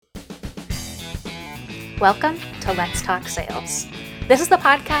Welcome to Let's Talk Sales. This is the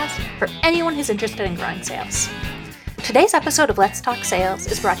podcast for anyone who's interested in growing sales. Today's episode of Let's Talk Sales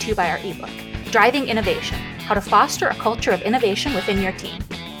is brought to you by our ebook, Driving Innovation: How to Foster a Culture of Innovation Within Your Team.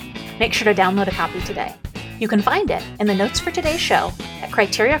 Make sure to download a copy today. You can find it in the notes for today's show at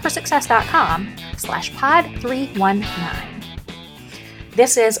criteriaforsuccess.com/pod319.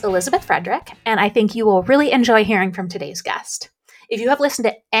 This is Elizabeth Frederick, and I think you will really enjoy hearing from today's guest. If you have listened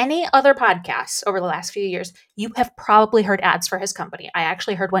to any other podcasts over the last few years, you have probably heard ads for his company. I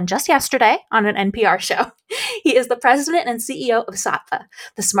actually heard one just yesterday on an NPR show. He is the president and CEO of Saatva,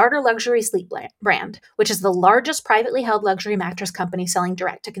 the smarter luxury sleep brand, which is the largest privately held luxury mattress company selling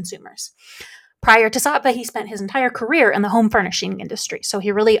direct to consumers. Prior to Saatva, he spent his entire career in the home furnishing industry, so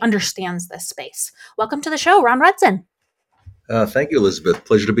he really understands this space. Welcome to the show, Ron Rudson. Thank you, Elizabeth.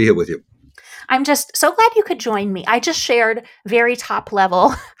 Pleasure to be here with you. I'm just so glad you could join me. I just shared very top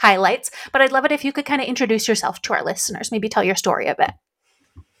level highlights, but I'd love it if you could kind of introduce yourself to our listeners, maybe tell your story a bit.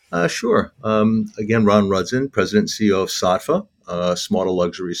 Sure. Again, Ron Rudson, President and CEO of Saatva, Smarter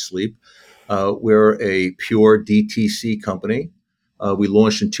Luxury Sleep. We're a pure DTC company. We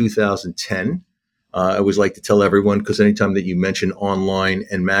launched in 2010. I always like to tell everyone, because anytime that you mention online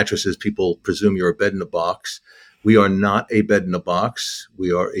and mattresses, people presume you're a bed in a box. We are not a bed in a box.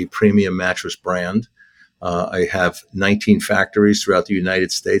 We are a premium mattress brand. I have 19 factories throughout the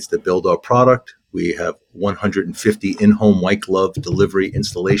United States that build our product. We have 150 in-home white glove delivery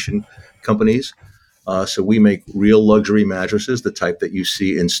installation companies. So we make real luxury mattresses, the type that you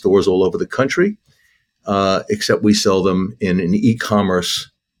see in stores all over the country, except we sell them in an e-commerce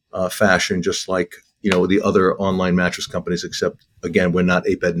fashion, just like the other online mattress companies, except, again, we're not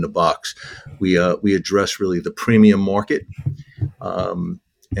a bed in a box. We address really the premium market, and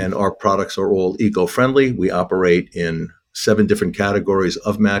our products are all eco-friendly. We operate in 7 different categories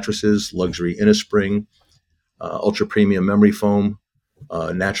of mattresses: luxury innerspring, ultra-premium memory foam,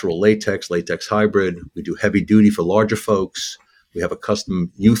 natural latex, latex hybrid. We do heavy duty for larger folks. We have a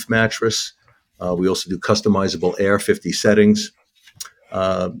custom youth mattress. We also do customizable Air 50 settings.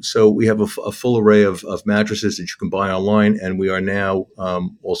 So we have a full array of mattresses that you can buy online, and we are now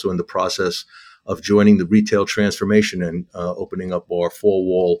also in the process of joining the retail transformation and opening up our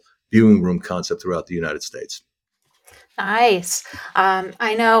 4-wall viewing room concept throughout the United States. Nice.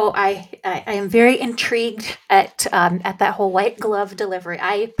 I know I am very intrigued at that whole white glove delivery.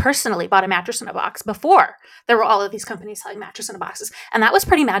 I personally bought a mattress in a box before there were all of these companies selling mattress in boxes, and that was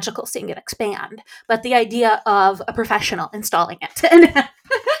pretty magical seeing it expand. But the idea of a professional installing it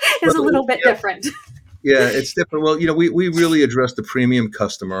is a little bit different. Yeah, it's different. Well, we really address the premium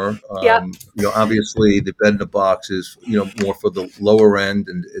customer. Obviously the bed in a box is, more for the lower end,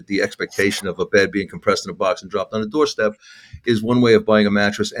 and the expectation of a bed being compressed in a box and dropped on a doorstep is one way of buying a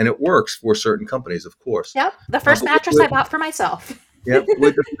mattress, and it works for certain companies, of course. Yep, the first mattress I bought for myself. Yeah,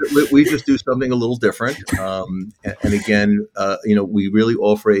 we just do something a little different. And again, we really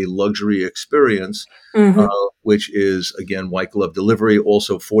offer a luxury experience, which is, again, white glove delivery.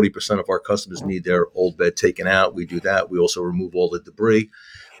 Also, 40% of our customers need their old bed taken out. We do that. We also remove all the debris.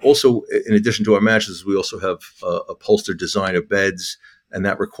 Also, in addition to our mattresses, we also have upholstered designer beds, and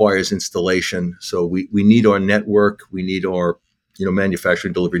that requires installation. So we need our network. We need our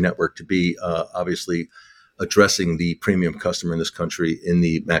manufacturing delivery network to be obviously addressing the premium customer in this country in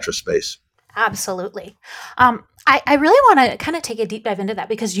the mattress space. Absolutely. I really want to kind of take a deep dive into that,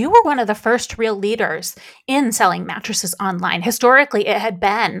 because you were one of the first real leaders in selling mattresses online. Historically, it had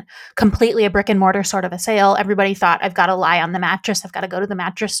been completely a brick and mortar sort of a sale. Everybody thought, I've got to lie on the mattress. I've got to go to the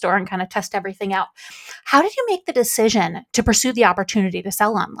mattress store and kind of test everything out. How did you make the decision to pursue the opportunity to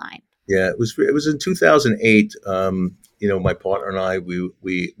sell online? Yeah, it was in 2008. My partner and I, we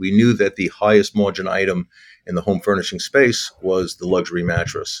knew that the highest margin item in the home furnishing space was the luxury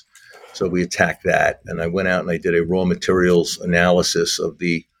mattress. So we attacked that, and I went out and I did a raw materials analysis of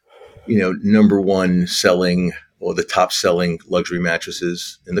the, number one selling or the top selling luxury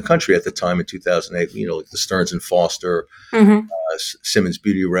mattresses in the country at the time in 2008. Like the Stearns and Foster, Simmons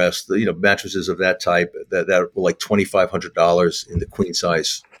Beauty Rest, mattresses of that type that were like $2,500 in the queen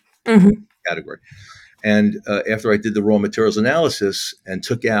size category. And after I did the raw materials analysis and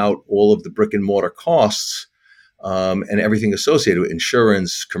took out all of the brick and mortar costs, and everything associated with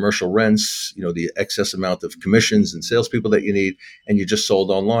insurance, commercial rents, the excess amount of commissions and salespeople that you need, and you just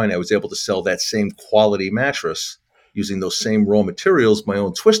sold online, I was able to sell that same quality mattress using those same raw materials, my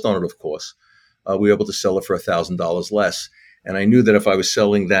own twist on it, of course. We were able to sell it for $1,000 less. And I knew that if I was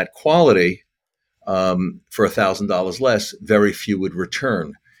selling that quality for $1,000 less, very few would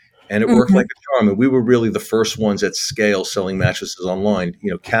return. and it worked like Mhm. a charm. And we were really the first ones at scale selling mattresses online.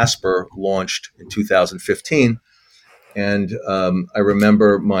 Casper launched in 2015, and I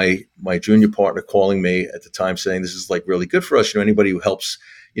remember my junior partner calling me at the time saying, "This is like really good for us. Anybody who helps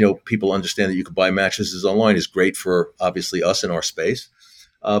people understand that you can buy mattresses online is great for obviously us in our space."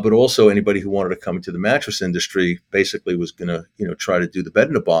 But also anybody who wanted to come into the mattress industry basically was going to, try to do the bed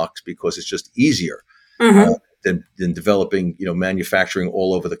in a box because it's just easier uh, Mhm. than developing, manufacturing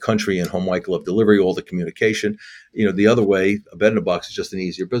all over the country and home white glove delivery, all the communication. The other way, a bed in a box is just an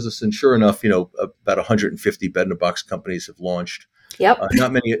easier business. And sure enough, about 150 bed in a box companies have launched. Yep.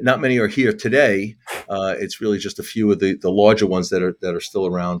 Not many are here today. It's really just a few of the larger ones that are still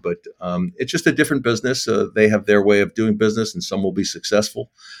around. But it's just a different business. They have their way of doing business, and some will be successful.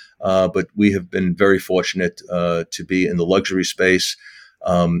 But we have been very fortunate to be in the luxury space,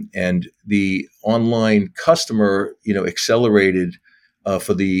 and the online customer, accelerated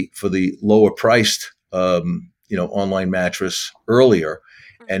for the lower priced, online mattress earlier,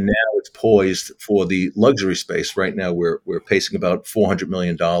 and now it's poised for the luxury space. Right now, we're pacing about $400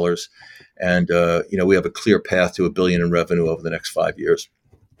 million, and we have a clear path to $1 billion in revenue over the next 5 years.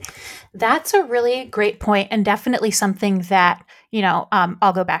 That's a really great point, and definitely something that,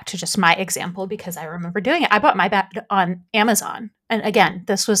 I'll go back to just my example because I remember doing it. I bought my bed on Amazon. And again,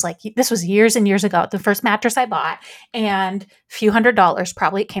 this was years and years ago, the first mattress I bought, and a few $100s,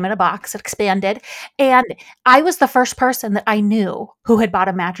 probably it came in a box, it expanded. And I was the first person that I knew who had bought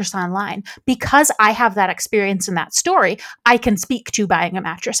a mattress online. Because I have that experience in that story, I can speak to buying a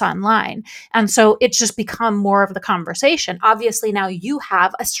mattress online. And so it's just become more of the conversation. Obviously, now you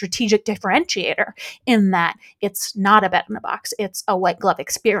have a strategic differentiator in that it's not a bed in a box, it's a white glove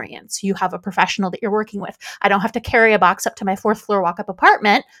experience. You have a professional that you're working with. I don't have to carry a box up to my fourth floor walk up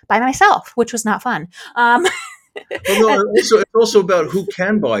apartment by myself, which was not fun. Well, no, and also it's also about who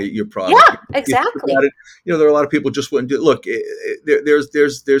can buy your product. Yeah, You think exactly. about it, there are a lot of people just wouldn't do it. Look,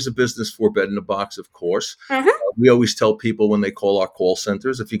 there's a business for bed in a box, of course. Hmm. We always tell people when they call our call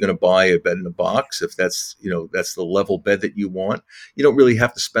centers, if you're going to buy a bed in a box, if that's the level bed that you want, you don't really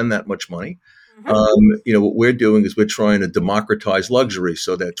have to spend that much money. Hmm. What we're doing is we're trying to democratize luxury,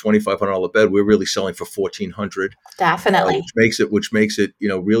 so that $2,500 bed we're really selling for 1,400, Definitely. which makes it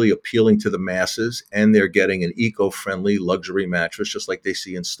really appealing to the masses, and they're getting an eco-friendly luxury mattress, just like they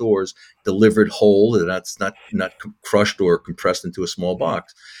see in stores, delivered whole, and that's not crushed or compressed into a small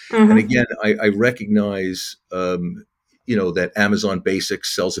box. And Hmm. again, I recognize, that Amazon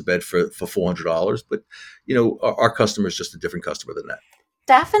Basics sells a bed for $400, but our customer is just a different customer than that.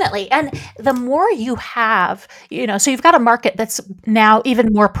 Definitely. And the more you have, so you've got a market that's now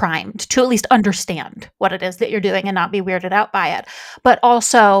even more primed to at least understand what it is that you're doing and not be weirded out by it. But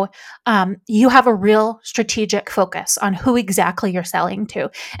also, you have a real strategic focus on who exactly you're selling to.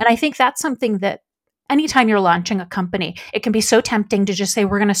 And I think that's something that anytime you're launching a company, it can be so tempting to just say,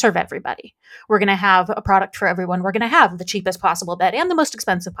 we're going to serve everybody. We're going to have a product for everyone. We're going to have the cheapest possible bed and the most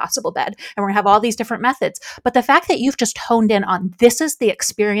expensive possible bed. And we're going to have all these different methods. But the fact that you've just honed in on this is the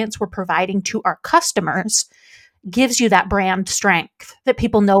experience we're providing to our customers gives you that brand strength that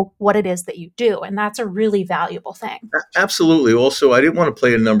people know what it is that you do. And that's a really valuable thing. Absolutely. Also, I didn't want to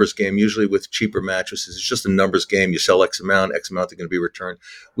play a numbers game. Usually with cheaper mattresses, it's just a numbers game. You sell X amount are going to be returned.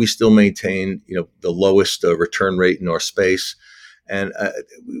 We still maintain, the lowest return rate in our space, and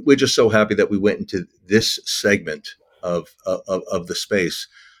we're just so happy that we went into this segment of the space.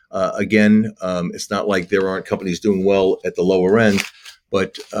 Again, it's not like there aren't companies doing well at the lower end,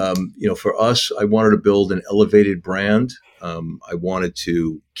 but for us, I wanted to build an elevated brand. I wanted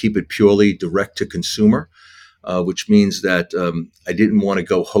to keep it purely direct to consumer, which means that I didn't want to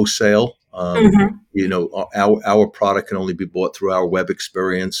go wholesale. Mhm. Our product can only be bought through our web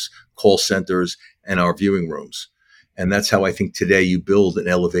experience, call centers, and our viewing rooms. And that's how I think today you build an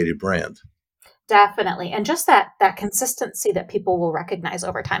elevated brand. Definitely, and just that consistency that people will recognize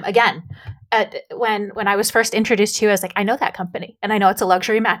over time. Again, when I was first introduced to you, I was like, I know that company, and I know it's a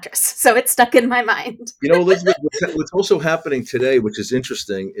luxury mattress, so it's stuck in my mind. Elizabeth, what's also happening today, which is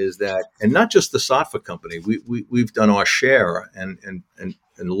interesting, is that, and not just the Satva company, we've done our share, and in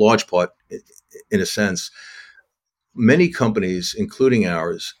a large part, in a sense, many companies, including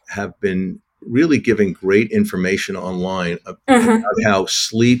ours, have been really giving great information online about Hmm. how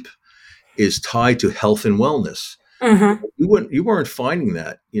sleep is tied to health and wellness. Hmm. You weren't finding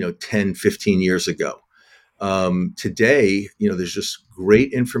that, 10, 15 years ago. Today, there's just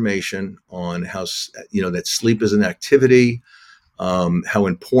great information on how, that sleep is an activity, how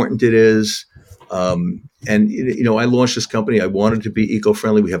important it is. And I launched this company. I wanted to be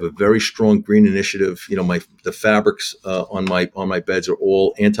eco-friendly. We have a very strong green initiative. The fabrics on my beds are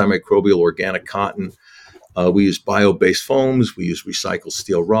all antimicrobial organic cotton. We use bio-based foams. We use recycled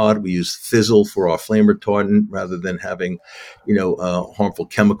steel rod. We use Fizzle for our flame retardant rather than having, harmful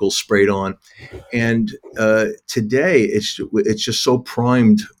chemicals sprayed on. And today, it's just so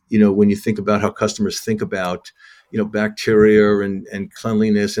primed. When you think about how customers think about, bacteria and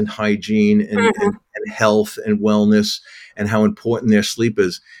cleanliness and hygiene and health and wellness and how important their sleep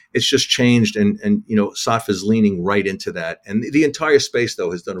is. It's just changed, and Saatva is leaning right into that. And the entire space,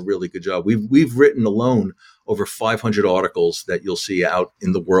 though, has done a really good job. We've written alone over 500 articles that you'll see out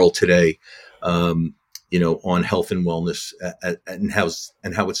in the world today, on health and wellness and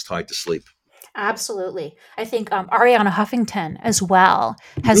how it's tied to sleep. Absolutely. I think Ariana Huffington as well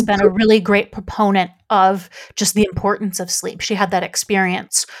has been a really great proponent of just the importance of sleep. She had that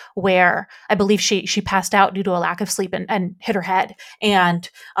experience where I believe she passed out due to a lack of sleep and hit her head. And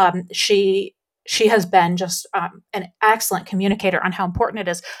she has been just an excellent communicator on how important it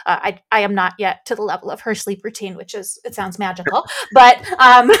is. I am not yet to the level of her sleep routine, it sounds magical, but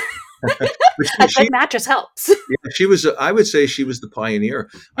a good mattress helps. Yeah, she was. I would say she was the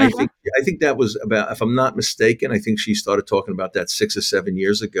pioneer. Mhm. I think that was about, if I'm not mistaken, I think she started talking about that 6 or 7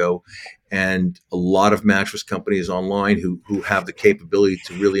 years ago, and a lot of mattress companies online who have the capability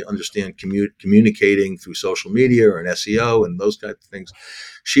to really understand communicating through social media and SEO and those kinds of things.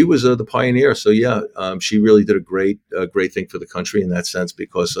 She was the pioneer. So yeah, she really did a great thing for the country in that sense,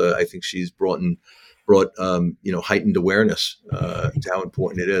 because I think she's brought heightened awareness to how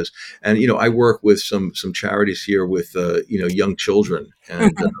important it is. And I work with some charities here with young children,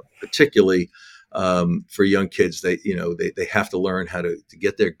 and Mhm. particularly for young kids, they have to learn how to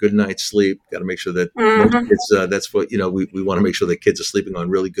get their good night's sleep. Got to make sure that most Mhm. kids, that's what we want to make sure that kids are sleeping on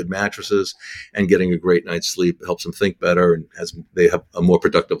really good mattresses and getting a great night's sleep. It helps them think better, and they have a more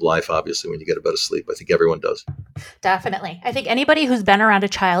productive life. Obviously, when you get a better sleep, I think everyone does. Definitely. I think anybody who's been around a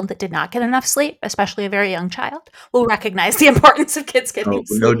child that did not get enough sleep, especially a very young child, will recognize the importance of kids Oh, getting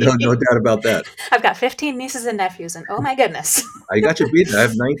no, no, sleep. no doubt about that. I've got 15 nieces and nephews, and oh my goodness. I got you beat. I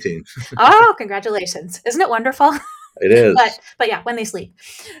have 19. Oh, congratulations. Isn't it wonderful? It but is. but yeah, when they sleep.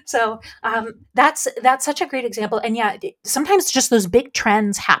 So that's such a great example. And yeah, sometimes just those big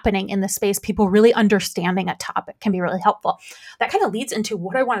trends happening in the space, people really understanding a topic can be really helpful. That kind of leads into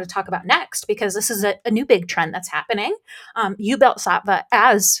what I wanted to talk about next, because this is a new big trend that's happening. You built Saatva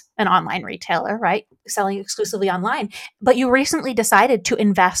as an online retailer, right? Selling exclusively online, but you recently decided to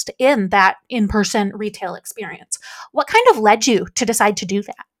invest in that in-person retail experience. What kind of led you to decide to do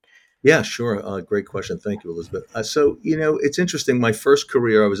that? Yeah, sure. Great question. Thank you, Elizabeth. So, it's interesting. My first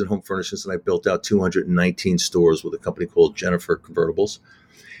career, I was in home furnishings, and I built out 219 stores with a company called Jennifer Convertibles.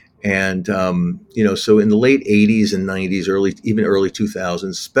 And, so in the late 80s and 90s, early 2000s,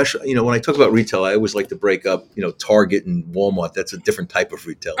 especially, when I talk about retail, I always like to break up, Target and Walmart. That's a different type of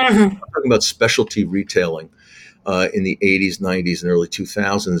retail. Mhm. I'm talking about specialty retailing. In the 80s, 90s, and early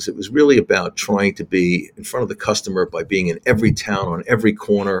 2000s, it was really about trying to be in front of the customer by being in every town, on every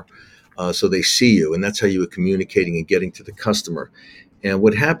corner, so they see you, and that's how you were communicating and getting to the customer. And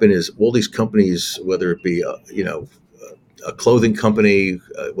what happened is all these companies, whether it be a clothing company,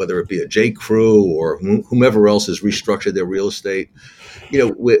 whether it be a J. Crew or whomever else has restructured their real estate,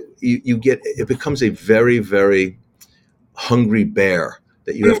 you get, it becomes a very, very hungry bear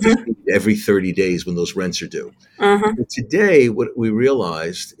that you have to Mhm. feed every 30 days when those rents are due. Mhm. But today, what we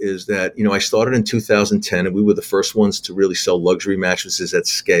realized is that, I started in 2010, and we were the first ones to really sell luxury mattresses at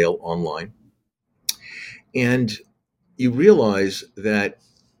scale online. And you realize that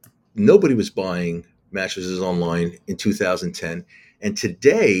nobody was buying mattresses online in 2010. And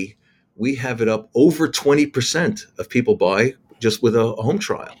today, we have it up over 20% of people buy just with a home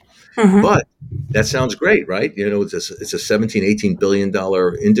trial. Mhm. But that sounds great, right? It's a 17, $18 billion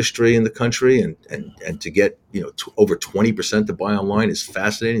industry in the country, and to get over 20% to buy online is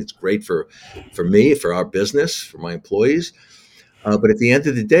fascinating. It's great for me, for our business, for my employees. But at the end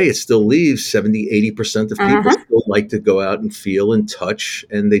of the day, it still leaves 70, 80% of people Mhm. still like to go out and feel and touch,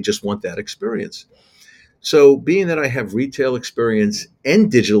 and they just want that experience. So, being that I have retail experience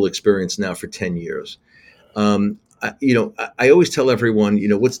and digital experience now for 10 years, I always tell everyone,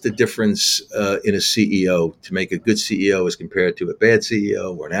 what's the difference in a CEO to make a good CEO as compared to a bad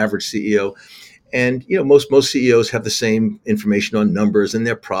CEO or an average CEO? And most CEOs have the same information on numbers and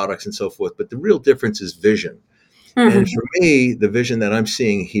their products and so forth, but the real difference is vision. And Mhm. for me, the vision that I'm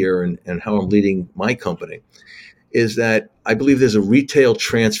seeing here, and how I'm leading my company, is that I believe there's a retail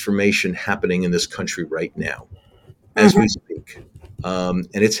transformation happening in this country right now as we Mhm. speak. and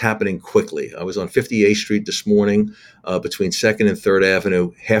it's happening quickly. I was on 58th Street this morning between 2nd and 3rd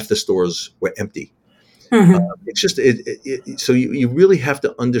Avenue. Half the stores were empty. Hmm. It's just so you really have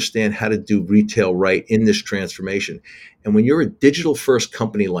to understand how to do retail right in this transformation. And when you're a digital first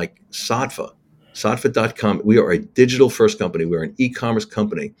company like Saatva.com, we are a digital first company. We're an e-commerce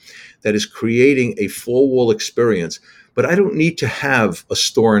company that is creating a full wall experience. But I don't need to have a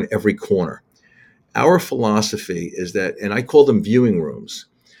store in every corner. Our philosophy is that, and I call them viewing rooms.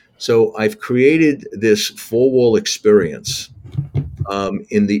 So I've created this full wall experience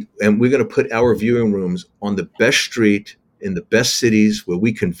and we're going to put our viewing rooms on the best street in the best cities where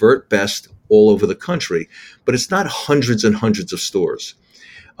we convert best all over the country. But it's not hundreds and hundreds of stores.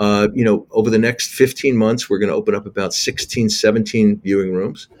 Over the next 15 months, we're going to open up about 16, 17 viewing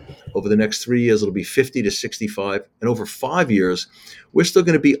rooms. Over the next 3 years, it'll be 50 to 65. And over 5 years, we're still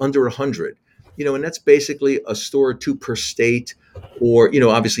going to be under 100. And that's basically a store or two per state. Or,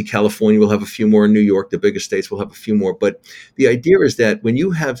 obviously California will have a few more. In New York, the biggest states will have a few more. But the idea is that when you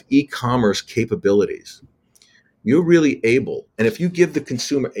have e-commerce capabilities, you're really able, and if you give the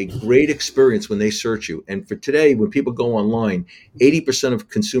consumer a great experience when they search you, and for today, when people go online, 80% of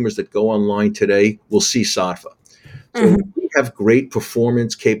consumers that go online today will see Saatva. So Hmm. we have great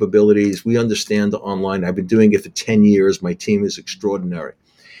performance capabilities. We understand the online. I've been doing it for 10 years. My team is extraordinary.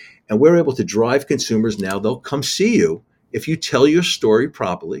 And we're able to drive consumers now. They'll come see you if you tell your story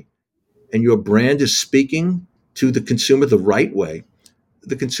properly and your brand is speaking to the consumer the right way.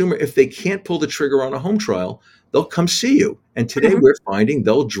 The consumer, if they can't pull the trigger on a home trial, they'll come see you. And today Hmm. we're finding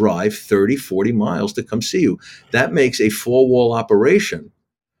they'll drive 30, 40 miles to come see you. That makes a four wall operation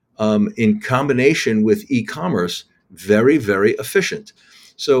in combination with e-commerce very, very efficient.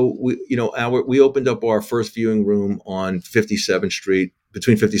 So we opened up our first viewing room on 57th Street,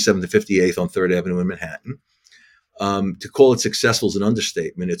 between 57th and 58th on 3rd Avenue in Manhattan. To call it successful is an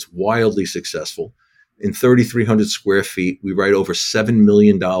understatement. It's wildly successful. In 3,300 square feet, we write over $7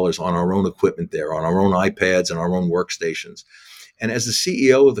 million on our own equipment there, on our own iPads and our own workstations. And as the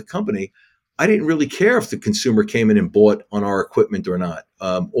CEO of the company, I didn't really care if the consumer came in and bought on our equipment or not.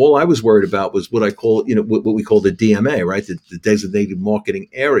 All I was worried about was what I call, what we call the DMA, right? The designated marketing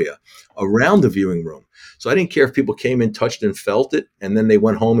area around the viewing room. So I didn't care if people came in, touched and felt it, and then they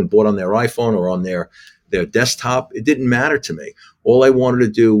went home and bought on their iPhone or on their desktop. It didn't matter to me. All I wanted to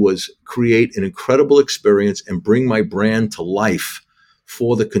do was create an incredible experience and bring my brand to life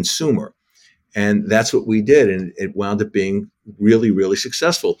for the consumer. And that's what we did. And it wound up being really, really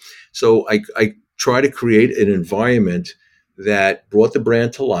successful. So I try to create an environment that brought the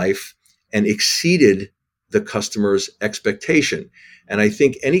brand to life and exceeded the customer's expectation. And I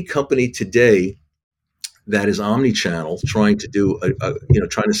think any company today that is omni-channel, trying to do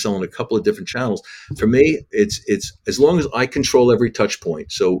trying to sell in a couple of different channels. For me, it's as long as I control every touch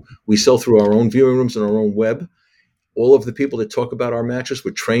point. So we sell through our own viewing rooms and our own web. All of the people that talk about our mattress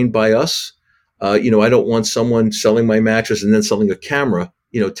were trained by us. I don't want someone selling my mattress and then selling a camera,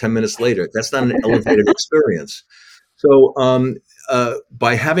 10 minutes later. That's not an elevated experience. So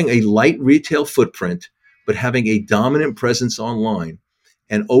by having a light retail footprint, but having a dominant presence online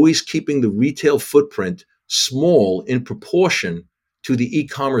and always keeping the retail footprint small in proportion to the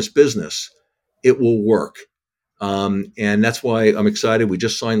e-commerce business, it will work. And that's why I'm excited. We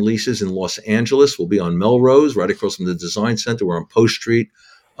just signed leases in Los Angeles. We'll be on Melrose, right across from the Design Center. We're on Post Street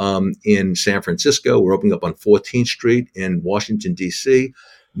in San Francisco. We're opening up on 14th Street in Washington, D.C.,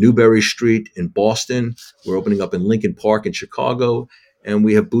 Newbury Street in Boston. We're opening up in Lincoln Park in Chicago. And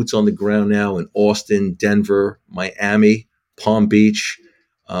we have boots on the ground now in Austin, Denver, Miami, Palm Beach,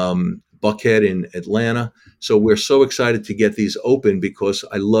 Buckhead in Atlanta. So we're so excited to get these open because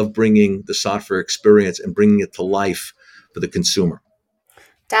I love bringing the Saatva experience and bringing it to life for the consumer.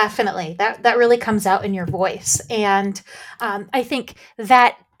 Definitely. That really comes out in your voice. And I think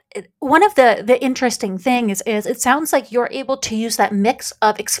that one of the interesting things is it sounds like you're able to use that mix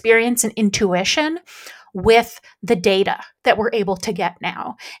of experience and intuition with the data that we're able to get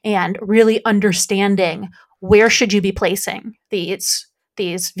now and really understanding where should you be placing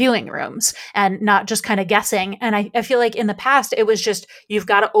these viewing rooms and not just kind of guessing. And I feel like in the past, it was just you've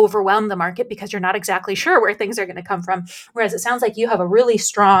got to overwhelm the market because you're not exactly sure where things are going to come from. Whereas it sounds like you have a really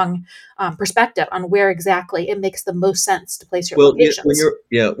strong perspective on where exactly it makes the most sense to place your Well, when locations.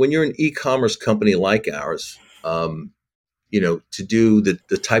 you're an e-commerce company like ours, to do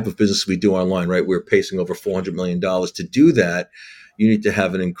the type of business we do online, right? We're pacing over $400 million. To do that, you need to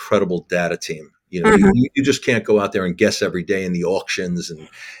have an incredible data team. Mhm. You just can't go out there and guess every day in the auctions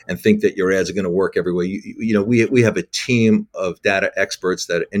and think that your ads are going to work every way. We have a team of data experts,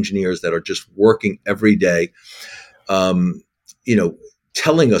 that engineers that are just working every day. you know,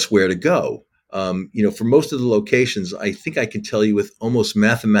 telling us where to go. For most of the locations, I think I can tell you with almost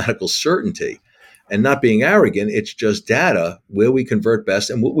mathematical certainty, and not being arrogant. It's just data where we convert best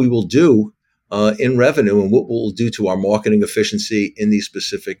and what we will do in revenue and what we'll do to our marketing efficiency in these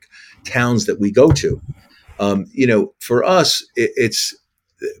specific towns that we go to. For us, it's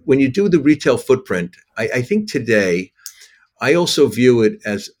when you do the retail footprint. I think today I also view it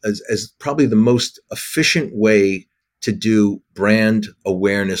as probably the most efficient way to do brand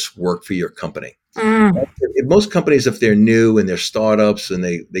awareness work for your company. Mm. Most companies, if they're new and they're startups and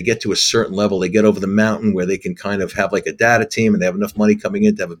they get to a certain level, they get over the mountain where they can kind of have like a data team and they have enough money coming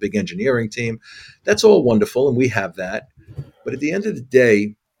in to have a big engineering team. That's all wonderful, and we have that. But at the end of the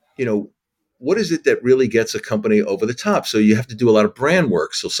day, you know, what is it that really gets a company over the top? So you have to do a lot of brand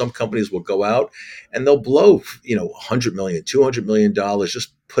work. So some companies will go out and they'll blow, $100 million, $200 million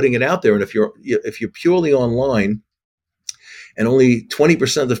just putting it out there. And if you're purely online and only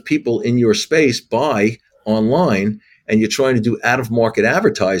 20% of people in your space buy online, and you're trying to do out of market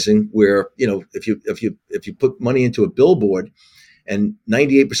advertising where, if you put money into a billboard and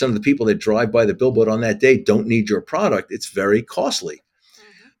 98% of the people that drive by the billboard on that day don't need your product, it's very costly.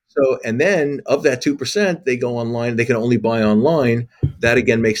 So, and then of that 2%, they go online, they can only buy online. That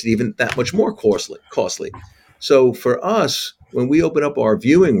again makes it even that much more costly. So for us, when we open up our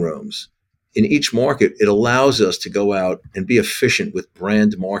viewing rooms in each market, it allows us to go out and be efficient with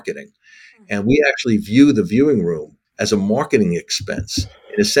brand marketing. And we actually view the viewing room as a marketing expense.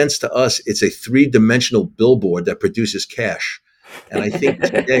 In a sense, to us, it's a three-dimensional billboard that produces cash. And I think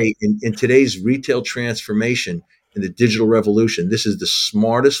today, in today's retail transformation, in the digital revolution, this is the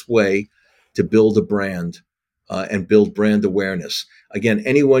smartest way to build a brand and build brand awareness. Again,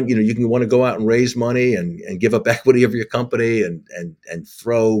 anyone, you can want to go out and raise money and give up equity of your company and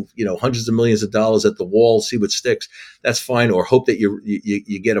throw, hundreds of millions of dollars at the wall, see what sticks. That's fine. Or hope that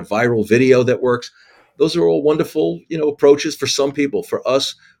you get a viral video that works. Those are all wonderful, approaches for some people. For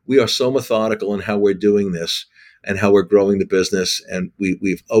us, we are so methodical in how we're doing this and how we're growing the business. And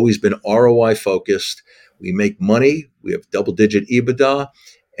we've always been ROI focused. We make money. We have double-digit EBITDA.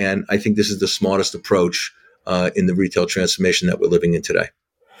 And I think this is the smartest approach in the retail transformation that we're living in today.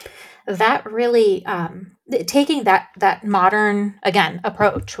 That really taking that modern, again,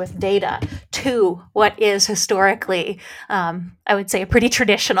 approach with data to what is historically, I would say, a pretty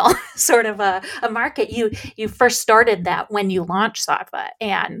traditional sort of a market. You first started that when you launched Saatva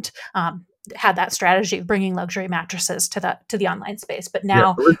and had that strategy of bringing luxury mattresses to the online space, but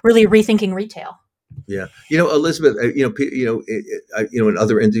now really rethinking retail. Yeah, Elizabeth, in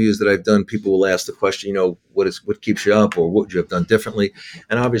other interviews that I've done, people will ask the question, what keeps you up, or what would you have done differently?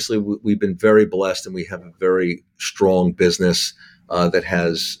 And obviously, we've been very blessed, and we have a very strong business that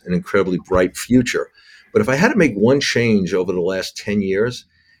has an incredibly bright future. But if I had to make one change over the last 10 years,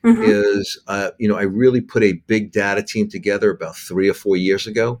 is I really put a big data team together about 3 or 4 years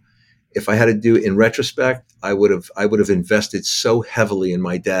ago. If I had to do in retrospect, I would have invested so heavily in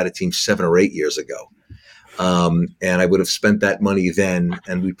my data team 7 or 8 years ago. And I would have spent that money then,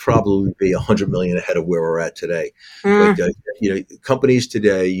 and we'd probably be $100 million ahead of where we're at today. But companies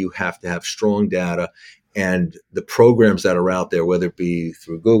today, you have to have strong data, and the programs that are out there, whether it be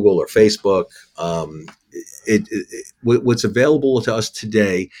through Google or Facebook, what's available to us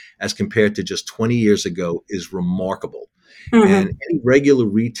today as compared to just 20 years ago is remarkable. And any regular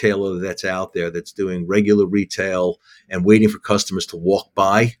retailer that's out there that's doing regular retail and waiting for customers to walk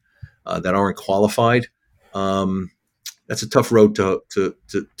by that aren't qualified, that's a tough road to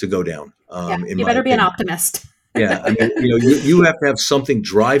go down. You better be an optimist. Yeah, I mean, you have to have something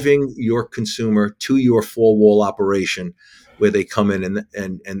driving your consumer to your four-wall operation, where they come in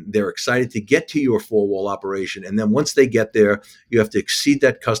and they're excited to get to your four-wall operation. And then once they get there, you have to exceed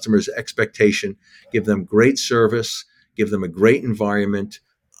that customer's expectation, give them great service, give them a great environment.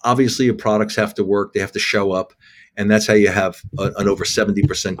 Obviously, your products have to work. They have to show up. And that's how you have an over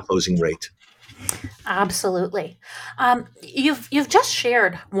 70% closing rate. Absolutely. You've just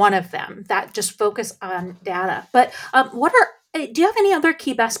shared one of them that just focus on data. But do you have any other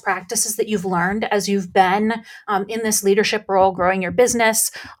key best practices that you've learned as you've been in this leadership role, growing your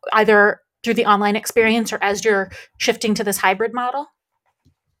business, either through the online experience or as you're shifting to this hybrid model?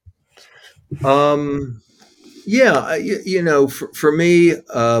 Yeah, for me,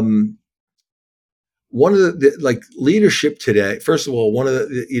 one of the leadership today, first of all, one of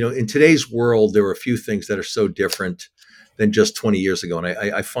the, in today's world, there are a few things that are so different than just 20 years ago. And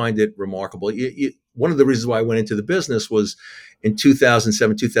I find it remarkable. One of the reasons why I went into the business was in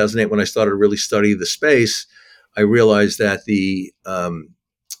 2007, 2008, when I started to really study the space, I realized that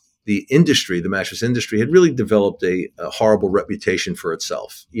the industry, the mattress industry, had really developed a horrible reputation for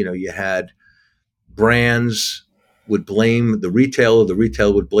itself. You had brands would blame the retailer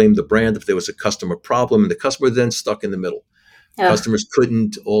would blame the brand if there was a customer problem, and the customer then stuck in the middle. Yeah. Customers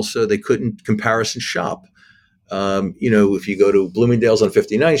couldn't comparison shop. If you go to Bloomingdale's on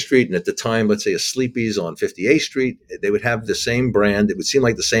 59th Street, and at the time, let's say a Sleepy's on 58th Street, they would have the same brand. It would seem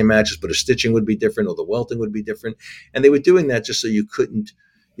like the same mattress, but a stitching would be different or the welting would be different. And they were doing that just so you couldn't,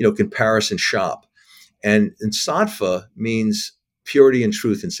 comparison shop. And Sattva means purity and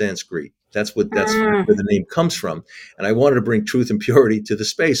truth in Sanskrit. That's where the name comes from. And I wanted to bring truth and purity to the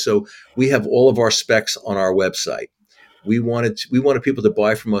space. So we have all of our specs on our website. We wanted people to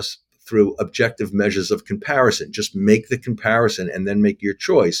buy from us through objective measures of comparison. Just make the comparison and then make your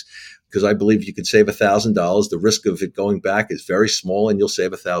choice, because I believe you could save $1,000. The risk of it going back is very small, and you'll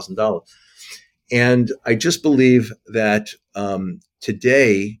save $1,000. And I just believe that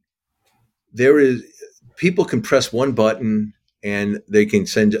today people can press one button and they can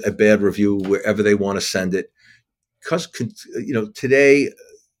send a bad review wherever they want to send it. Because today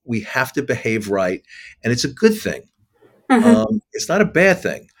we have to behave right, and it's a good thing. Mm-hmm. It's not a bad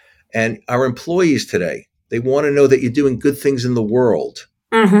thing. And our employees today, they want to know that you're doing good things in the world.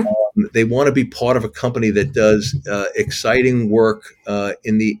 Mm-hmm. They want to be part of a company that does exciting work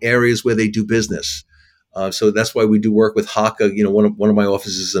in the areas where they do business. So that's why we do work with Haka. One of my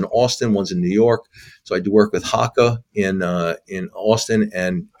offices is in Austin, one's in New York. So I do work with Haka in Austin,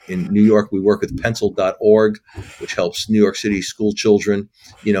 and in New York we work with Pencil.org, which helps New York City school children.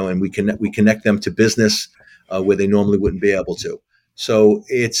 And we connect them to business where they normally wouldn't be able to. So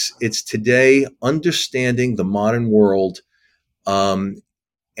it's today understanding the modern world,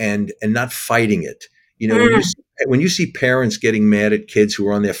 and not fighting it. When you see parents getting mad at kids who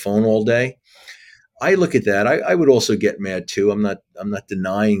are on their phone all day, I look at that. I would also get mad too. I'm not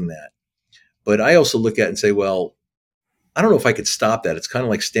denying that, but I also look at it and say, well, I don't know if I could stop that. It's kind of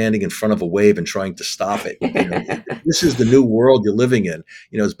like standing in front of a wave and trying to stop it. This is the new world you're living in.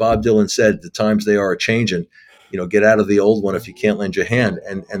 As Bob Dylan said, the times they are changing. Get out of the old one if you can't lend your hand.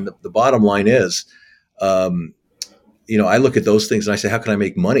 And the bottom line is, I look at those things and I say, how can I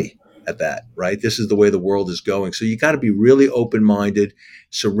make money at that, right? This is the way the world is going. So you got to be really open-minded.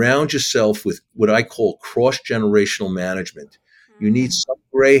 Surround yourself with what I call cross-generational management. You need some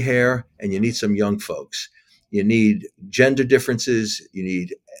gray hair and you need some young folks. You need gender differences. You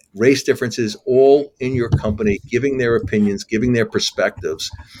need race differences, all in your company, giving their opinions, giving their perspectives.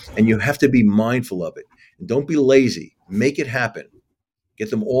 And you have to be mindful of it. And don't be lazy. Make it happen.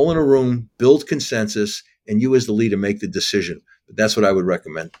 Get them all in a room, build consensus, and you as the leader make the decision. But that's what I would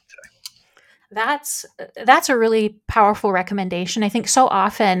recommend today. That's a really powerful recommendation. I think so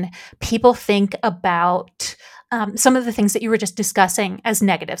often people think about some of the things that you were just discussing as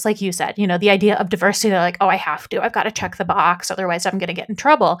negatives, like you said, the idea of diversity. They're like, oh, I've got to check the box, otherwise I'm going to get in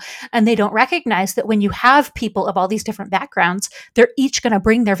trouble. And they don't recognize that when you have people of all these different backgrounds, they're each going to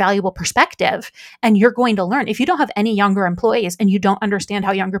bring their valuable perspective, and you're going to learn. If you don't have any younger employees and you don't understand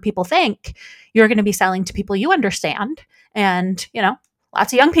how younger people think, you're going to be selling to people you understand. And,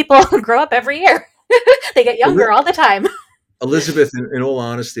 lots of young people grow up every year. They get younger all the time. Elizabeth, in all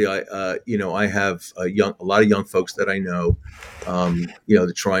honesty, I have a lot of young folks that I know,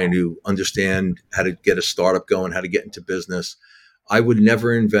 they're trying to understand how to get a startup going, how to get into business. I would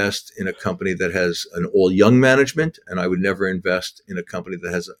never invest in a company that has an all young management, and I would never invest in a company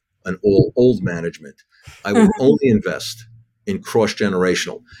that has an all old management. I would only invest in cross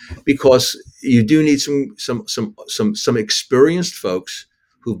generational, because you do need some experienced folks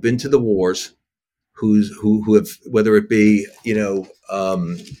who've been to the wars, who have, whether it be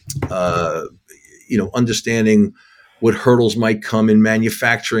understanding what hurdles might come in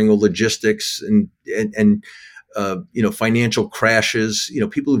manufacturing or logistics and financial crashes,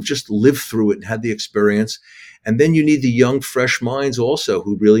 people who've just lived through it and had the experience. And then you need the young, fresh minds also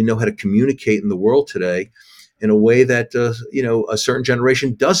who really know how to communicate in the world today in a way that a certain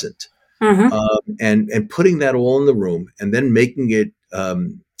generation doesn't. Mm-hmm. And putting that all in the room and then making it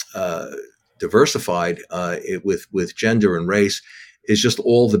diversified with gender and race is just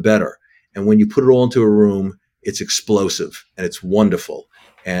all the better. And when you put it all into a room, it's explosive and it's wonderful.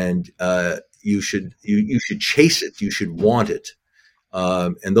 And you should chase it. You should want it.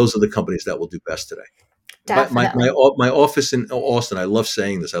 And those are the companies that will do best today. Definitely. My office in Austin, I love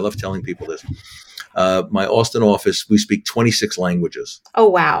saying this. I love telling people this. My Austin office, we speak 26 languages. Oh,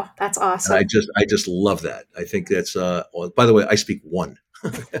 wow. That's awesome. And I just love that. I think that's, by the way, I speak one.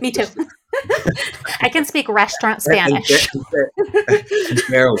 Me too. I can speak restaurant Spanish.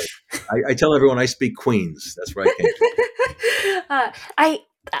 Barely. I tell everyone I speak Queens. That's where I came from.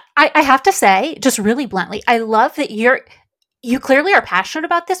 I have to say, just really bluntly, I love that you clearly are passionate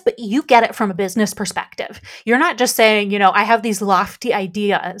about this, but you get it from a business perspective. You're not just saying, I have these lofty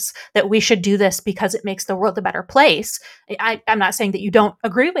ideas that we should do this because it makes the world a better place. I'm not saying that you don't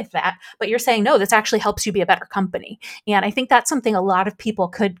agree with that, but you're saying, no, this actually helps you be a better company. And I think that's something a lot of people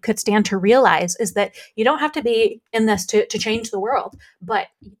could stand to realize, is that you don't have to be in this to change the world, but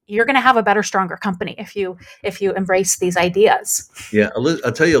you're going to have a better, stronger company if you embrace these ideas. Yeah,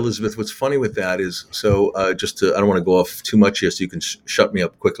 I'll tell you, Elizabeth, what's funny with that is, I don't want to go off too much here, so you can shut me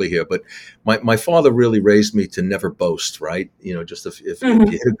up quickly here, but my father really raised me to never boast, right? Just if you Mhm.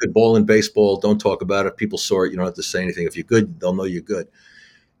 hit a good ball in baseball, don't talk about it. People saw it. You don't have to say anything. If you're good, they'll know you're good.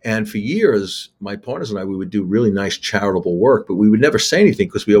 And for years, my partners and I, we would do really nice charitable work, but we would never say anything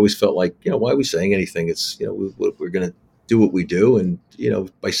because we always felt like, why are we saying anything? It's, we're going to do what we do. And,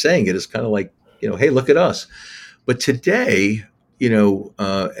 by saying it, it's kind of like, hey, look at us. But today,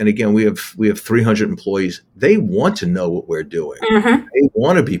 and again, we have 300 employees. They want to know what we're doing. Mhm. They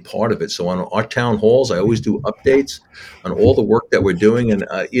want to be part of it. So on our town halls, I always do updates on all the work that we're doing, and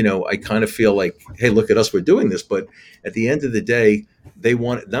I kind of feel like, hey, look at us, we're doing this. But at the end of the day, they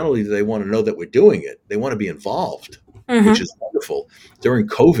want not only do they want to know that we're doing it, they want to be involved, which Mhm. is wonderful. During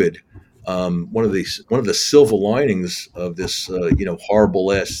COVID, one of the silver linings of this horrible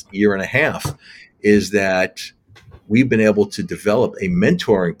last year and a half is that we've been able to develop a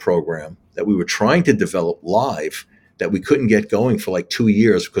mentoring program that we were trying to develop live that we couldn't get going for like 2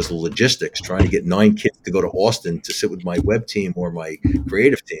 years because of logistics, trying to get 9 kids to go to Austin to sit with my web team or my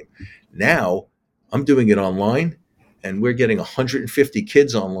creative team. Now I'm doing it online, and we're getting 150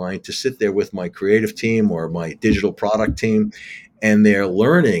 kids online to sit there with my creative team or my digital product team, and they're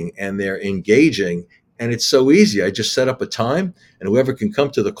learning and they're engaging. And it's so easy. I just set up a time, and whoever can come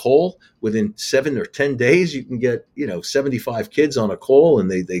to the call within 7 or 10 days, you can get 75 kids on a call,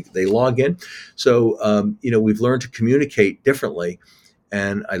 and they log in. So we've learned to communicate differently,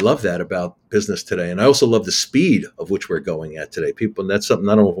 and I love that about business today. And I also love the speed of which we're going at today. People, and that's something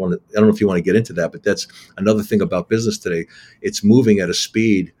I don't know if you want to get into that, but that's another thing about business today. It's moving at a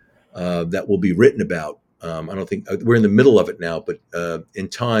speed that will be written about. I don't think we're in the middle of it now, but in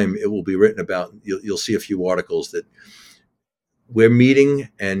time it will be written about. You'll see a few articles that we're meeting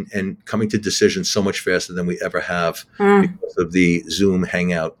and coming to decisions so much faster than we ever have Mm. because of the Zoom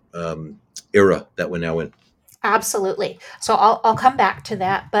Hangout era that we're now in. Absolutely. So I'll come back to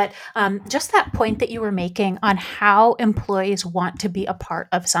that, but just that point that you were making on how employees want to be a part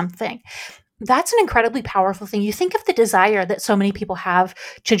of something. That's an incredibly powerful thing. You think of the desire that so many people have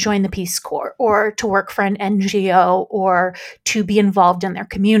to join the Peace Corps or to work for an NGO or to be involved in their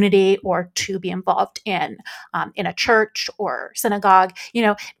community or to be involved in a church or synagogue.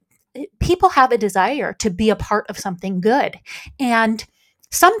 People have a desire to be a part of something good. And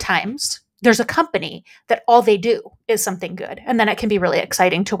sometimes there's a company that all they do is something good. And then it can be really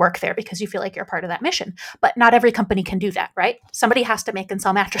exciting to work there because you feel like you're part of that mission. But not every company can do that, right? Somebody has to make and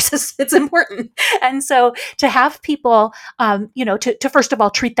sell mattresses. It's important. And so to have people, to first of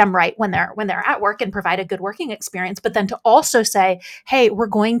all treat them right when they're at work and provide a good working experience, but then to also say, hey, we're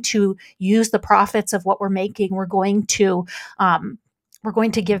going to use the profits of what we're making. We're going to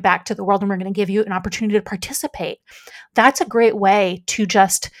give back to the world, and we're going to give you an opportunity to participate. That's a great way to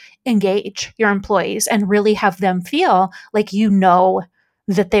just engage your employees and really have them feel like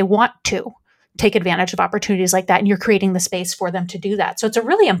that they want to take advantage of opportunities like that, and you're creating the space for them to do that. So it's a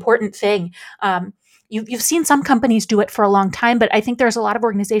really important thing. You've seen some companies do it for a long time, but I think there's a lot of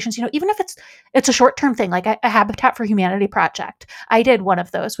organizations, even if it's a short-term thing, like a Habitat for Humanity project. I did one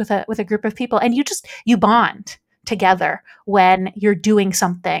of those with a group of people, and you bond together when you're doing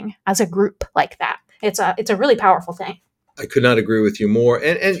something as a group like that. It's a really powerful thing. I could not agree with you more.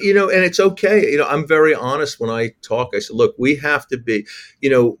 And it's okay. I'm very honest when I talk. I said, look, we have to be,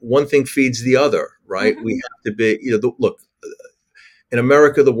 one thing feeds the other, right? Mhm. We have to be, look, in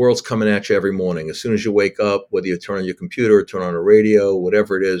America, the world's coming at you every morning. As soon as you wake up, whether you turn on your computer or turn on a radio,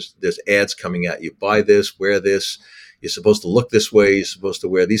 whatever it is, there's ads coming at you. Buy this, wear this. You're supposed to look this way. You're supposed to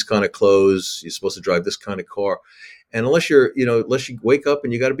wear these kind of clothes. You're supposed to drive this kind of car. And unless you wake up,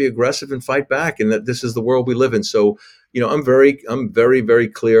 and you got to be aggressive and fight back, and that this is the world we live in. So, I'm very, very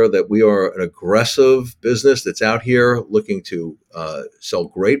clear that we are an aggressive business that's out here looking to sell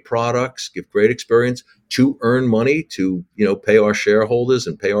great products, give great experience, to earn money, to pay our shareholders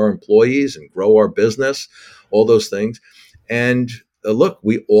and pay our employees and grow our business, all those things. And look,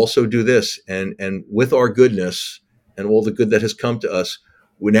 we also do this, and with our goodness and all the good that has come to us,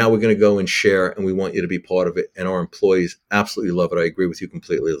 we're going to go and share, and we want you to be part of it. And our employees absolutely love it. I agree with you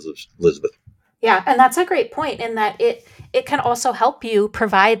completely, Elizabeth. Yeah, and that's a great point in that it can also help you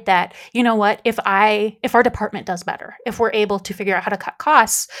provide that, you know what, if our department does better, if we're able to figure out how to cut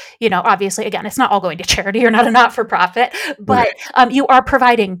costs, obviously again, it's not all going to charity, you're not a not for profit, but Right. you are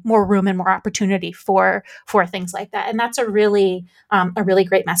providing more room and more opportunity for things like that. And that's a really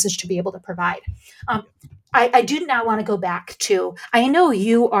great message to be able to provide. Um, I do now want to go back to, I know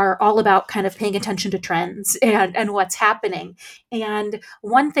you are all about kind of paying attention to trends and what's happening. And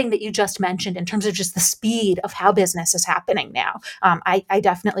one thing that you just mentioned in terms of just the speed of how business is happening now, I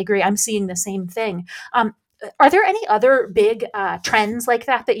definitely agree. I'm seeing the same thing. Are there any other big trends like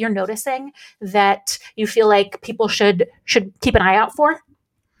that you're noticing that you feel like people should keep an eye out for?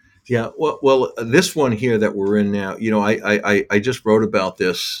 Yeah, well, this one here that we're in now, I just wrote about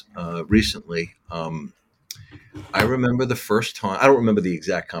this recently. I remember the first time. I don't remember the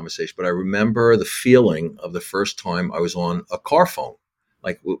exact conversation, but I remember the feeling of the first time I was on a car phone,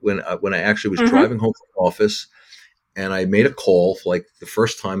 like when I actually was Mm-hmm. driving home from the office, and I made a call for like the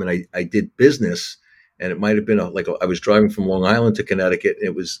first time, and I did business, and it might have been I was driving from Long Island to Connecticut, and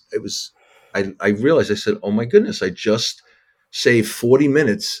it was I realized, I said, oh my goodness, I just saved 40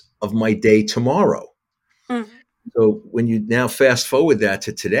 minutes of my day tomorrow. Mm-hmm. So when you now fast forward that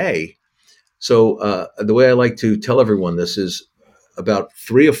to today, so the way I like to tell everyone this is, about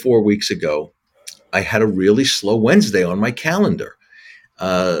 3 or 4 weeks ago, I had a really slow Wednesday on my calendar.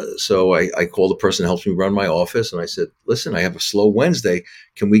 So I called the person that helps me run my office, and I said, "Listen, I have a slow Wednesday.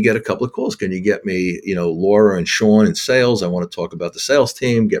 Can we get a couple of calls? Can you get me, Laura and Sean in sales? I want to talk about the sales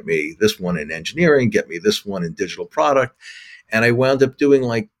team. Get me this one in engineering. Get me this one in digital product." And I wound up doing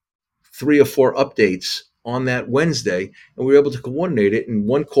like 3 or 4 updates on that Wednesday, and we were able to coordinate it. And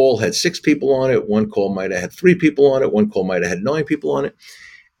one call had 6 people on it. One call might have had 3 people on it. One call might have had 9 people on it,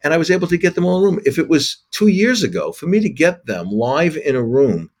 and I was able to get them all in a room. If it was 2 years ago, for me to get them live in a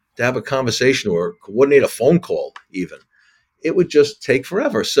room to have a conversation or coordinate a phone call, even, it would just take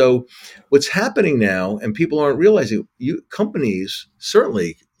forever. So, what's happening now, and people aren't realizing, you companies,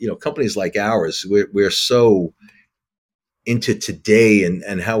 certainly, companies like ours, we're so into today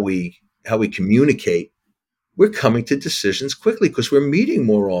and how we communicate. We're coming to decisions quickly because we're meeting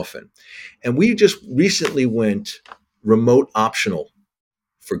more often. And we just recently went remote optional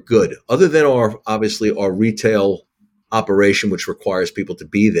for good, other than our retail operation, which requires people to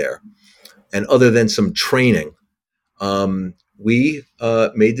be there, and other than some training. We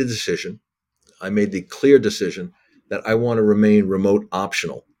made the decision. I made the clear decision that I want to remain remote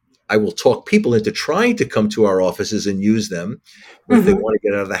optional. I will talk people into trying to come to our offices and use them if they Mm-hmm. want to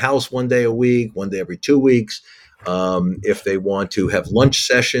get out of the house one day a week, one day every 2 weeks. If they want to have lunch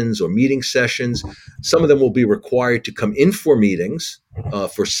sessions or meeting sessions, some of them will be required to come in for meetings,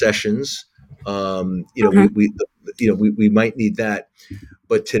 for sessions. Um, you know, we, Mm-hmm. we, we might need that.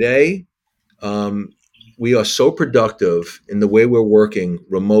 But today, um, we are so productive in the way we're working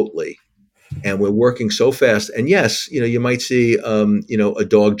remotely, and we're working so fast. And yes, you might see, a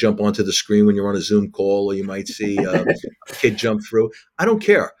dog jump onto the screen when you're on a Zoom call, or you might see a kid jump through. I don't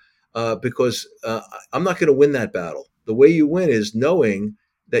care, because I'm not going to win that battle. The way you win is knowing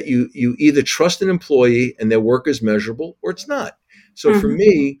that you either trust an employee and their work is measurable, or it's not. So for Mm-hmm.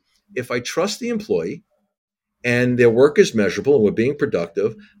 me, if I trust the employee and their work is measurable and we're being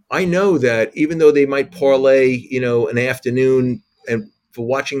productive, I know that even though they might parlay, an afternoon and for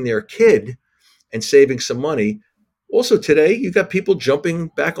watching their kid and saving some money. Also, today, you got people jumping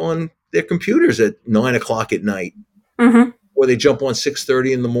back on their computers at 9 o'clock at night, Mm-hmm. or they jump on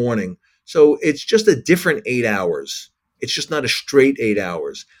 6:30 in the morning. So it's just a different 8 hours. It's just not a straight 8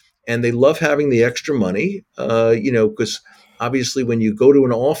 hours. And they love having the extra money, because obviously when you go to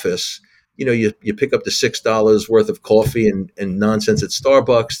an office, you pick up the $6 worth of coffee and nonsense at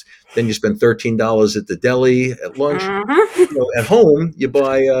Starbucks. Then you spend $13 at the deli at lunch. Mm-hmm. At home, you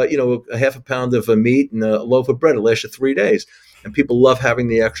buy, a half a pound of meat and a loaf of bread. It lasts you 3 days. And people love having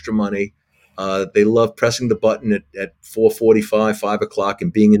the extra money. They love pressing the button at 4:45, 5 o'clock,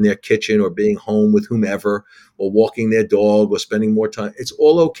 and being in their kitchen or being home with whomever, or walking their dog or spending more time. It's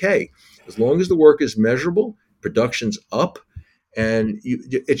all okay as long as the work is measurable, production's up, and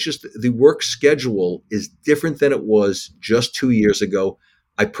it's just the work schedule is different than it was just 2 years ago.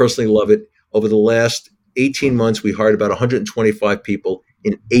 I personally love it. Over the last 18 months, we hired about 125 people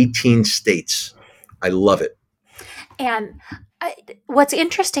in 18 states. I love it. And I, what's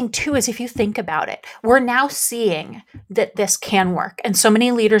interesting too is if you think about it, we're now seeing that this can work, and so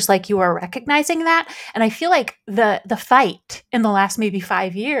many leaders like you are recognizing that. And I feel like the fight in the last maybe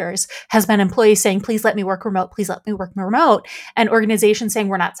 5 years has been employees saying, "Please let me work remote. Please let me work remote," and organizations saying,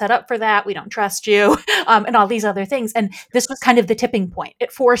 "We're not set up for that. We don't trust you," and all these other things. And this was kind of the tipping point.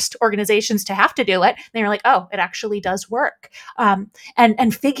 It forced organizations to have to do it. They were like, "Oh, it actually does work."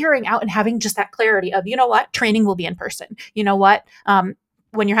 And figuring out and having just that clarity of, you know what, training will be in person. You know what,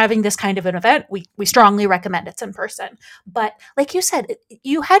 when you're having this kind of an event, we strongly recommend it's in person. But like you said,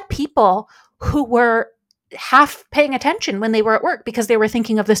 you had people who were half paying attention when they were at work because they were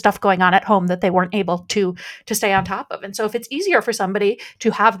thinking of the stuff going on at home that they weren't able to stay on top of. And so if it's easier for somebody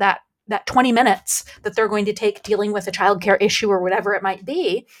to have that 20 minutes that they're going to take dealing with a childcare issue or whatever it might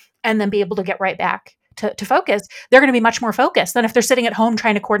be, and then be able to get right back to focus, they're going to be much more focused than if they're sitting at home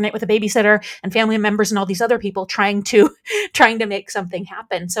trying to coordinate with a babysitter and family members and all these other people trying to make something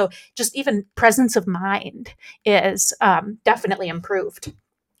happen. So just even presence of mind is definitely improved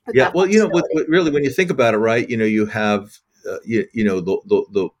with Yeah, that well, flexibility. really, when you think about it, right? You have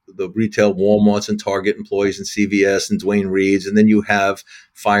the retail Walmarts and Target employees and CVS and Dwayne Reeds, and then you have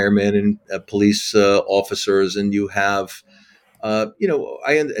firemen and police officers, and you have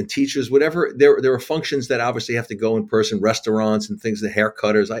and teachers, whatever. There are functions that obviously have to go in person, restaurants and things, the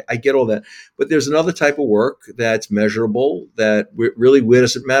haircutters. I get all that, but there's another type of work that's measurable that really, where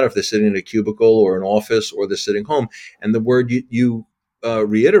does it matter if they're sitting in a cubicle or an office or they're sitting home? And the word you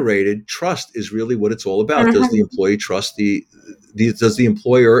reiterated, trust, is really what it's all about. Does the Mhm. employee trust does the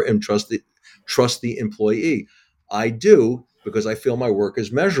employer and trust the employee? I do, because I feel my work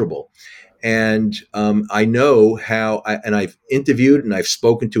is measurable. And I know and I've interviewed and I've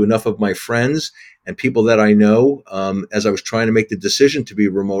spoken to enough of my friends and people that I know, as I was trying to make the decision to be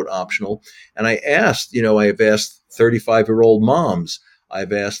remote optional. And I've asked 35-year-old moms,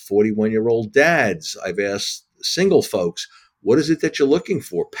 I've asked 41-year-old dads, I've asked single folks, what is it that you're looking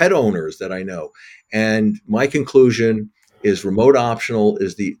for? Pet owners that I know. And my conclusion is remote optional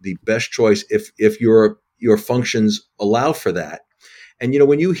is the best choice if your functions allow for that. And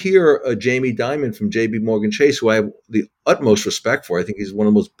when you hear Jamie Dimon from JB Morgan Chase, who I have the utmost respect for, I think he's one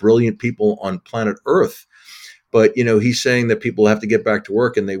of the most brilliant people on planet Earth. But he's saying that people have to get back to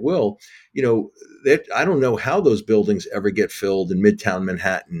work, and they will. I don't know how those buildings ever get filled in Midtown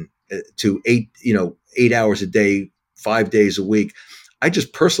Manhattan to 8 hours a day, 5 days a week. I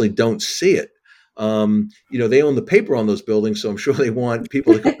just personally don't see it. They own the paper on those buildings, so I'm sure they want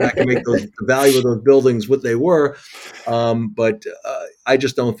people to come back and make the value of those buildings what they were. But I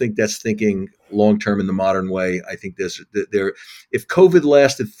just don't think that's thinking long term in the modern way. I think if COVID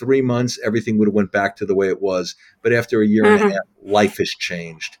lasted 3 months, everything would have went back to the way it was. But after a year and a Mhm. half, life has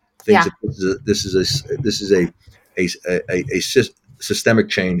changed. Things Yeah. are, this is a systemic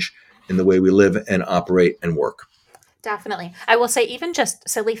change in the way we live and operate and work. Definitely. I will say even just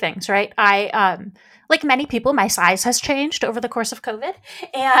silly things, right? I like many people, my size has changed over the course of COVID.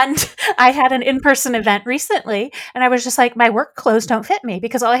 And I had an in-person event recently and I was just like, my work clothes don't fit me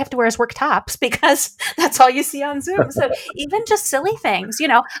because all I have to wear is work tops because that's all you see on Zoom. So even just silly things, I'm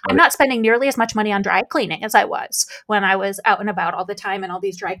Right. not spending nearly as much money on dry cleaning as I was when I was out and about all the time and all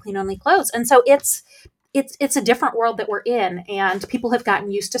these dry clean only clothes. And so it's a different world that we're in, and people have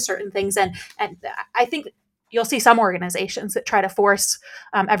gotten used to certain things. And I think you'll see some organizations that try to force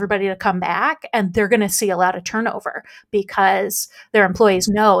everybody to come back, and they're going to see a lot of turnover because their employees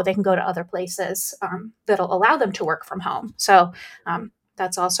know they can go to other places that'll allow them to work from home. So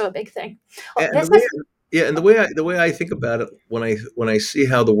that's also a big thing. Well, And this the way, is yeah, and the way I think about it, when I see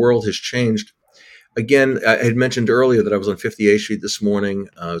how the world has changed. Again, I had mentioned earlier that I was on 58th Street this morning.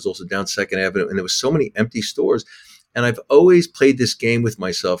 I was also down Second Avenue, and there was so many empty stores. And I've always played this game with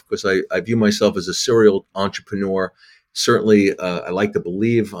myself because I view myself as a serial entrepreneur. Certainly, I like to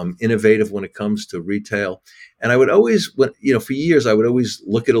believe I'm innovative when it comes to retail. And I would always, for years, I would always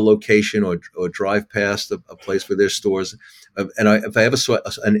look at a location or drive past a place where there's stores. If I ever saw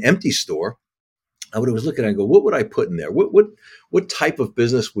an empty store, I would always look at it and go, what would I put in there? What type of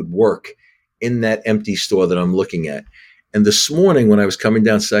business would work in that empty store that I'm looking at? And this morning, when I was coming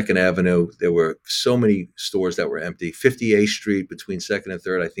down Second Avenue, there were so many stores that were empty. 58th Street between Second and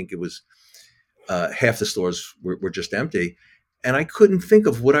Third, I think it was half the stores were just empty. And I couldn't think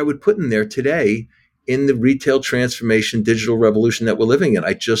of what I would put in there today in the retail transformation, digital revolution that we're living in.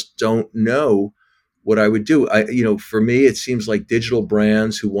 I just don't know what I would do. For me, it seems like digital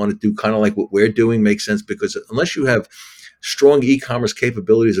brands who want to do kind of like what we're doing makes sense, because unless you have strong e-commerce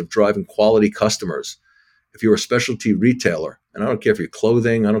capabilities of driving quality customers, if you're a specialty retailer, and I don't care if you're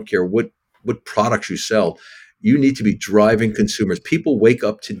clothing, I don't care what products you sell, You need to be driving consumers. People wake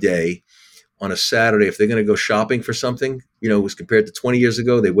up today on a Saturday, if they're going to go shopping for something, as compared to 20 years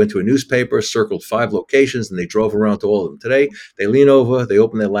ago, they went to a newspaper, circled 5 locations, and they drove around to all of them. Today, they lean over, they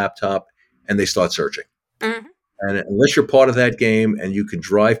open their laptop, and they start searching. Mm-hmm. And unless you're part of that game and you can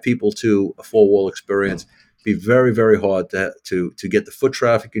drive people to a four-wall experience, it'd be very, very hard to get the foot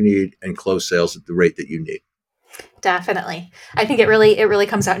traffic you need and close sales at the rate that you need. Definitely. I think it really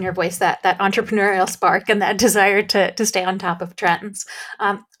comes out in your voice, that entrepreneurial spark and that desire to stay on top of trends.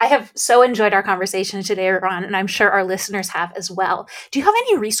 I have so enjoyed our conversation today, Ron, and I'm sure our listeners have as well. Do you have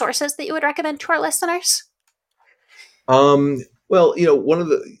any resources that you would recommend to our listeners? Well, one of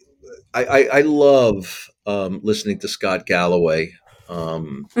the I love listening to Scott Galloway.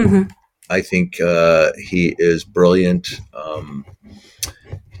 Mm-hmm. I think he is brilliant.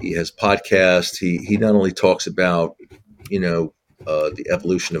 He has podcasts. He not only talks about the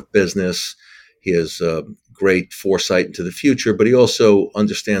evolution of business. He has great foresight into the future, but he also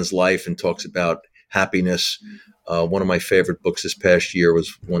understands life and talks about happiness. One of my favorite books this past year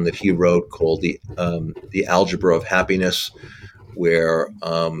was one that he wrote called the Algebra of Happiness, where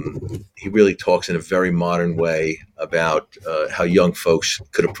he really talks in a very modern way about how young folks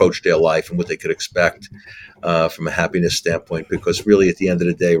could approach their life and what they could expect from a happiness standpoint. Because really, at the end of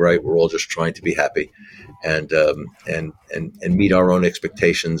the day, right, we're all just trying to be happy and meet our own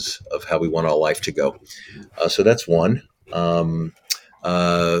expectations of how we want our life to go. So that's one.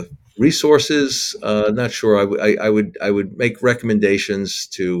 Resources, not sure. I would make recommendations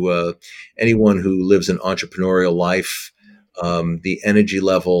to anyone who lives an entrepreneurial life. The energy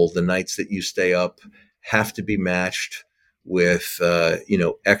level, the nights that you stay up, have to be matched with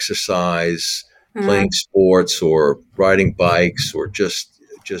exercise, playing sports, or riding bikes, or just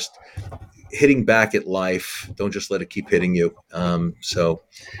hitting back at life. Don't just let it keep hitting you. So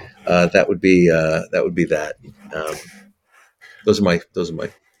that would be that. Those are my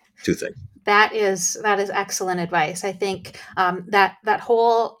 2 things. That is excellent advice. I think that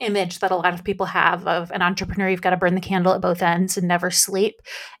whole image that a lot of people have of an entrepreneur, you've got to burn the candle at both ends and never sleep.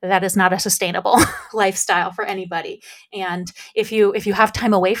 That is not a sustainable lifestyle for anybody. And if you have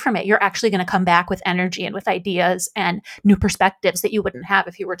time away from it, you're actually going to come back with energy and with ideas and new perspectives that you wouldn't have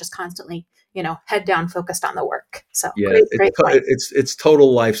if you were just constantly, head down, focused on the work. So yeah, it's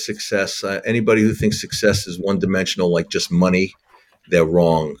total life success. Anybody who thinks success is one dimensional, like just money, they're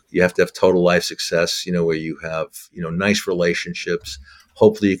wrong. You have to have total life success, where you have, nice relationships.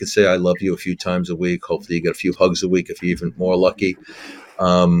 Hopefully you can say, I love you a few times a week. Hopefully you get a few hugs a week if you're even more lucky.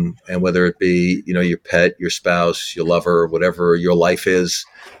 And whether it be, your pet, your spouse, your lover, whatever your life is,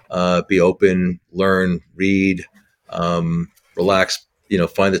 be open, learn, read, relax,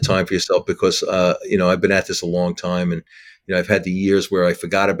 find the time for yourself, because, I've been at this a long time, and, I've had the years where I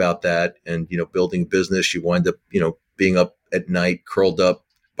forgot about that, and, building a business, you wind up, being up at night, curled up,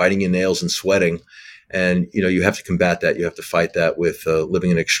 biting your nails and sweating. And, you have to combat that. You have to fight that with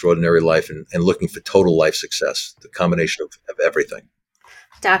living an extraordinary life and looking for total life success, the combination of everything.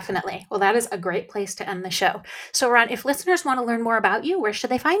 Definitely. Well, that is a great place to end the show. So, Ron, if listeners want to learn more about you, where should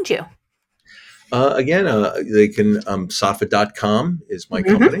they find you? Again, they can, Saatva.com is my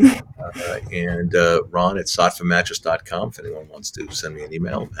company, and Ron at saatvamattress.com. If anyone wants to send me an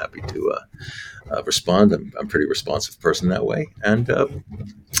email, I'm happy to respond. I'm a pretty responsive person that way, and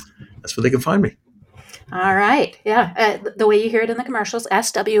that's where they can find me. All right. Yeah. The way you hear it in the commercials,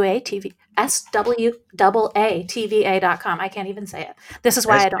 SWAATVA.com. I can't even say it. This is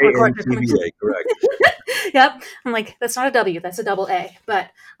why I don't record the commercials. Correct. Yep. I'm like, that's not a W, that's a double A. But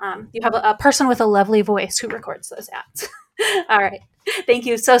you have a person with a lovely voice who records those ads. All right. Thank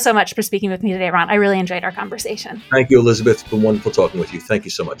you so much for speaking with me today, Ron. I really enjoyed our conversation. Thank you, Elizabeth. It's been wonderful talking with you. Thank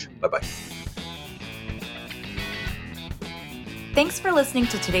you so much. Bye-bye. Thanks for listening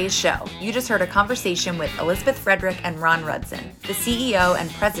to today's show. You just heard a conversation with Elizabeth Frederick and Ron Rudson, the CEO and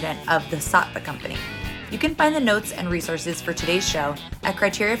president of the Saatva Company. You can find the notes and resources for today's show at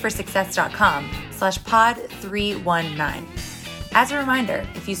criteriaforsuccess.com/pod319. As a reminder,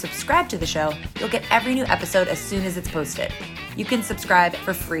 if you subscribe to the show, you'll get every new episode as soon as it's posted. You can subscribe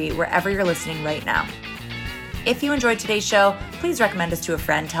for free wherever you're listening right now. If you enjoyed today's show, please recommend us to a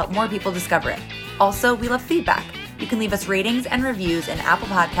friend to help more people discover it. Also, we love feedback. You can leave us ratings and reviews in Apple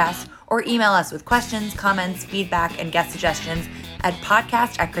Podcasts or email us with questions, comments, feedback, and guest suggestions at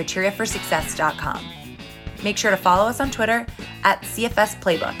podcast@criteriaforsuccess.com. Make sure to follow us on Twitter at CFS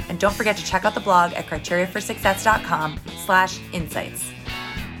Playbook, and don't forget to check out the blog at criteriaforsuccess.com/insights.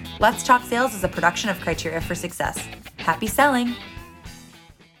 Let's Talk Sales is a production of Criteria for Success. Happy selling!